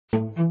For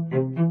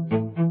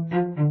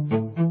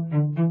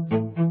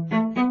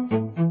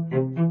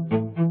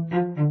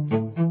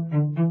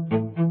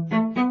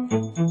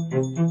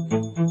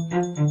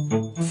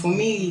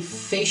me,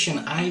 fashion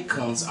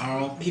icons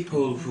are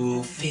people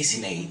who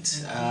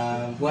fascinate,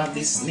 who have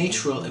this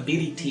natural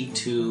ability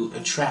to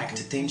attract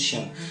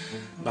attention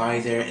by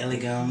their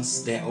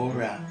elegance, their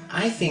aura.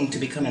 I think to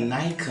become an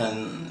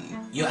icon,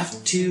 you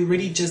have to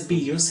really just be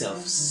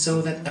yourself,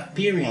 so that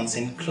appearance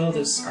and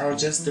clothes are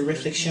just the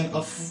reflection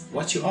of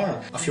what you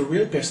are, of your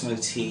real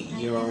personality,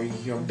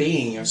 your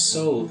being, your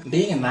soul.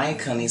 Being an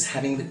icon is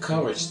having the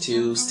courage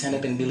to stand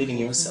up and believe in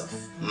yourself.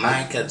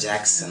 Michael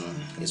Jackson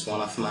is one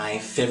of my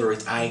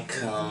favorite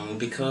icons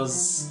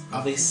because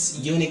of his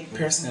unique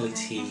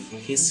personality.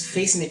 His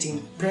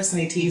fascinating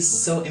personality is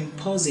so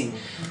imposing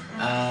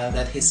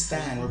that his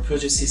fan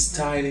reproduces his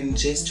style and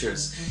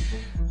gestures.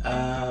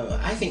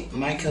 I think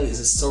Michael is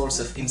a source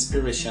of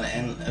inspiration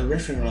and a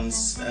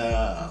reference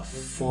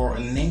for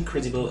an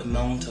incredible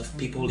amount of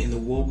people in the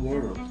whole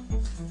world.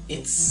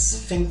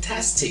 It's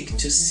fantastic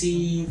to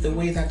see the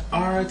way that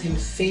art and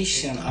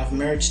fashion have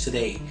merged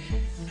today.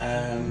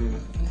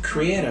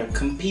 Creators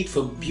compete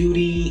for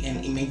beauty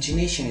and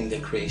imagination in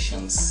their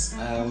creations.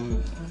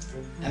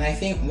 And I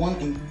think one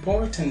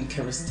important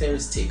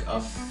characteristic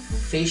of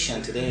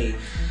fashion today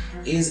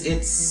is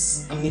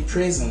its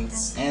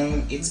omnipresence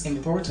and its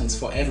importance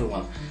for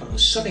everyone.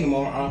 Shopping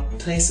malls are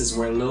places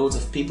where loads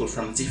of people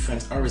from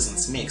different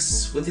horizons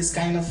mix. With this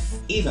kind of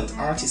event,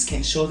 artists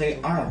can show their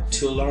art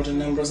to larger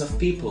numbers of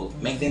people,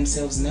 make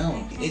themselves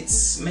known.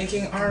 It's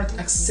making art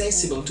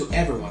accessible to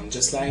everyone,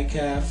 just like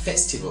a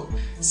festival.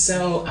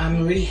 So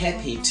I'm really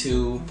happy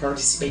to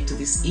participate to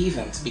this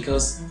event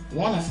because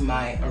one of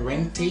my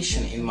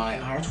orientation in my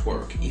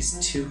artwork is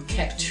to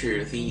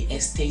capture the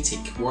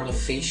aesthetic world of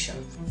fashion.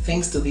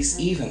 Thanks to this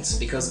event,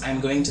 because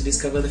I'm going to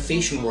discover the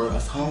fashion world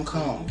of Hong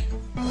Kong.